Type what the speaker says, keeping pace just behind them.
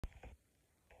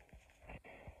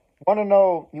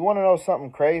You want to know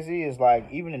something crazy? Is like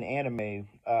even in anime,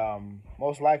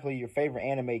 most likely your favorite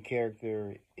anime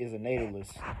character is a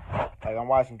natalist. Like I'm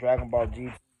watching Dragon Ball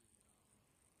G,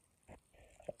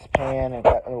 Pan and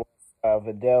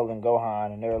Videl and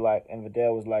Gohan, and they're like, and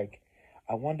Videl was like,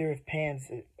 I wonder if Pan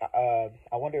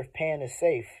is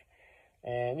safe.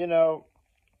 And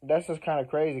that's just kind of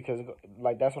crazy because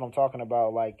like that's what I'm talking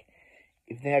about. Like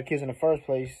if they had kids in the first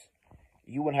place,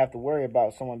 you wouldn't have to worry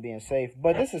about someone being safe.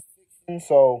 But this is fiction,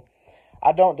 so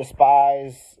I don't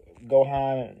despise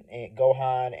Gohan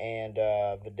and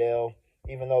Videl,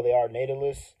 even though they are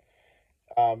natalists,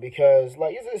 because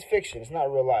like it's fiction. It's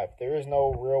not real life. There is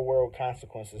no real world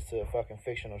consequences to a fucking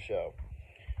fictional show.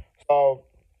 So,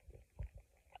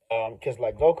 because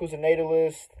like Goku's a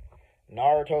natalist,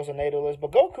 Naruto's a natalist,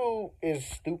 but Goku is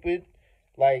stupid.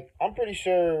 Like I'm pretty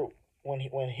sure when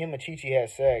him and Chi Chi had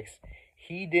sex,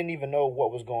 he didn't even know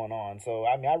what was going on. So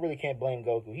I mean, I really can't blame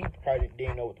Goku. He probably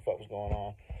didn't know what the fuck was going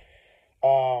on.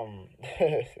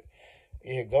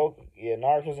 Yeah,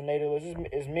 Naruto's a natalist.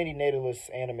 There's many natalist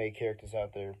anime characters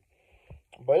out there,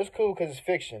 but it's cool because it's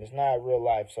fiction. It's not real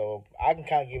life, so I can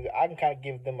kind of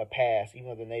give them a pass, even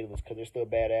though they're natalists, because they're still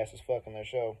badass as fuck in their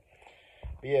show.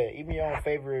 But yeah, even your own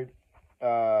favorite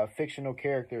fictional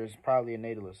character is probably a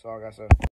natalist. That's all I gotta say.